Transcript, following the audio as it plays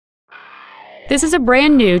This is a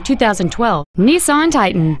brand new 2012 Nissan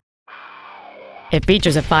Titan. It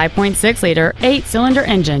features a 5.6-liter, 8-cylinder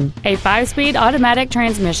engine, a 5-speed automatic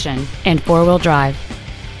transmission, and 4-wheel drive.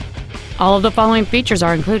 All of the following features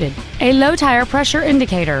are included: a low tire pressure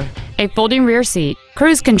indicator, a folding rear seat,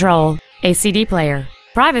 cruise control, a CD player,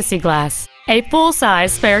 privacy glass, a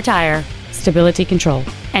full-size spare tire, stability control,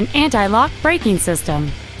 an anti-lock braking system,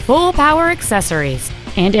 full power accessories,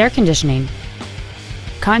 and air conditioning.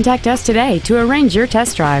 Contact us today to arrange your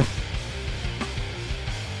test drive.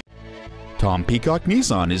 Tom Peacock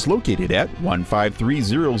Nissan is located at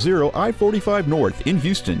 15300 I-45 North in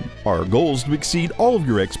Houston. Our goal is to exceed all of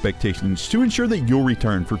your expectations to ensure that you'll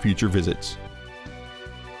return for future visits.